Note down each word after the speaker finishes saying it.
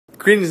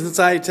Greetings and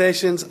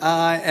salutations.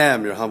 I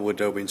am your humble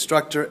Adobe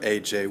instructor,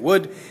 AJ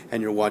Wood,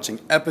 and you're watching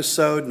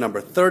episode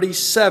number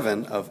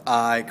 37 of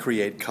I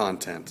Create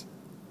Content.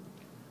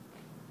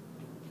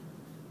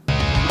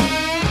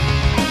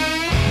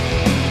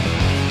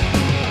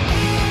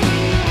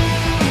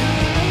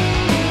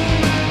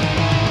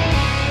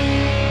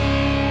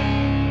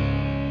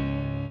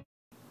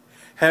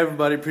 Hey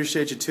everybody,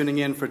 appreciate you tuning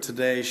in for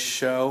today's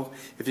show.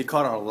 If you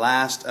caught our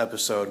last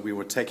episode, we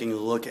were taking a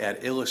look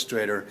at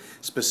Illustrator,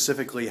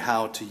 specifically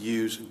how to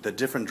use the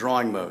different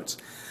drawing modes.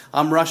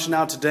 I'm rushing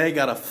out today,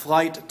 got a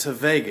flight to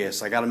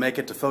Vegas. I got to make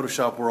it to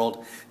Photoshop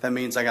World. That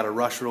means I got to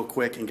rush real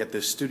quick and get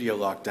this studio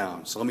locked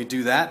down. So let me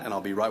do that and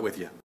I'll be right with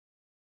you.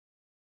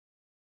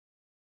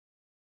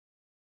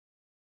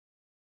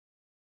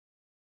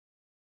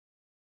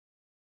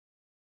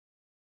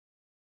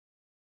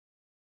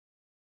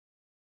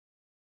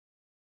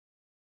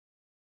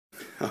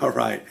 All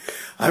right,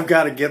 I've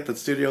got to get the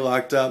studio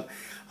locked up.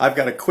 I've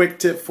got a quick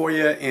tip for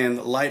you in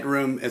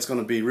Lightroom. It's going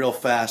to be real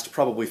fast,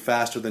 probably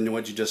faster than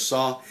what you just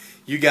saw.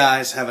 You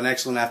guys have an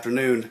excellent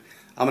afternoon.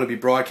 I'm going to be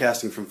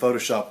broadcasting from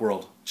Photoshop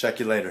World. Check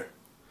you later.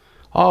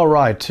 All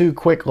right, two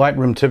quick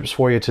Lightroom tips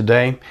for you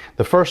today.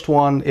 The first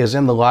one is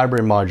in the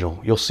library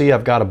module. You'll see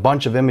I've got a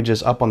bunch of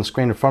images up on the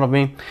screen in front of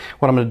me.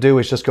 What I'm going to do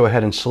is just go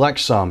ahead and select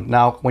some.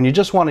 Now, when you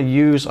just want to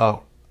use a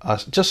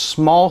just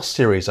small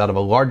series out of a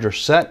larger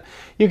set,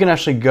 you can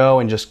actually go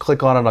and just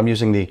click on it. I'm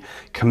using the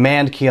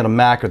Command key on a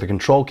Mac or the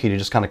Control key to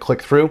just kind of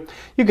click through.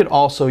 You could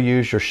also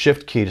use your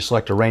Shift key to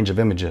select a range of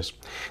images.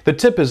 The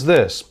tip is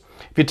this.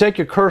 If you take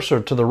your cursor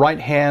to the right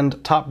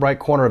hand top right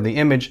corner of the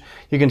image,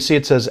 you can see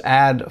it says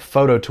Add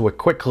Photo to a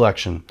Quick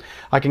Collection.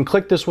 I can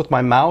click this with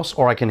my mouse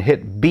or I can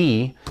hit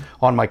B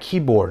on my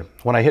keyboard.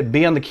 When I hit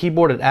B on the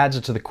keyboard, it adds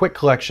it to the Quick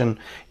Collection.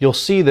 You'll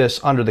see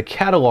this under the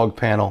Catalog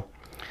panel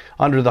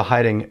under the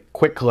hiding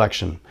Quick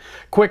Collection.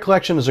 Quick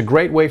Collection is a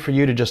great way for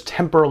you to just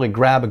temporarily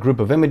grab a group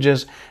of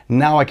images.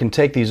 Now I can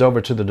take these over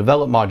to the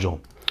Develop module.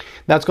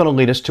 That's going to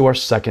lead us to our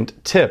second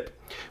tip.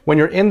 When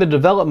you're in the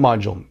Develop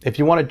module, if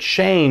you want to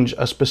change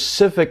a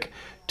specific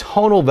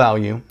tonal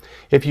value,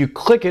 if you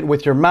click it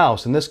with your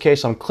mouse, in this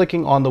case I'm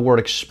clicking on the word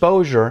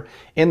exposure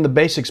in the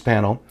Basics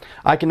panel,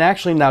 I can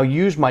actually now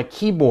use my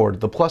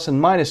keyboard, the plus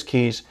and minus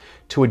keys,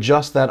 to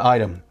adjust that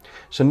item.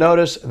 So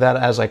notice that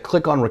as I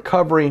click on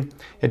recovery,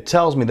 it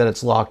tells me that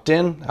it's locked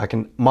in. I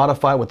can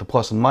modify it with the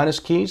plus and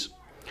minus keys.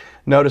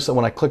 Notice that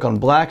when I click on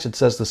blacks, it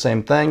says the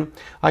same thing.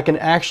 I can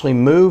actually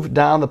move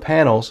down the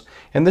panels,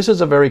 and this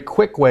is a very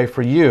quick way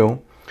for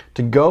you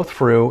to go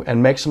through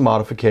and make some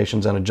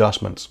modifications and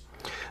adjustments.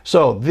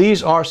 So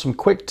these are some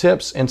quick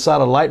tips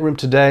inside of Lightroom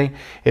today.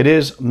 It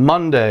is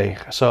Monday,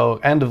 so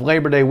end of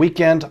Labor Day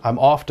weekend. I'm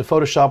off to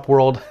Photoshop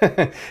World,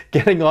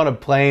 getting on a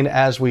plane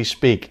as we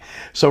speak.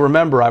 So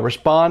remember, I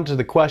respond to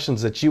the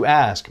questions that you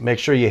ask. Make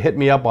sure you hit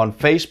me up on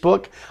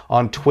Facebook,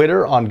 on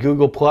Twitter, on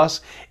Google+.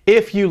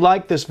 If you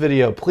like this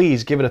video,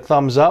 please give it a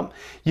thumbs up.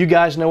 You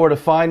guys know where to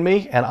find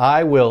me, and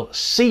I will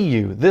see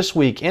you this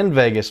week in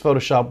Vegas,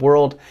 Photoshop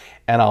World,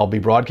 and I'll be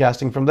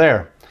broadcasting from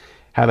there.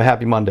 Have a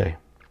happy Monday.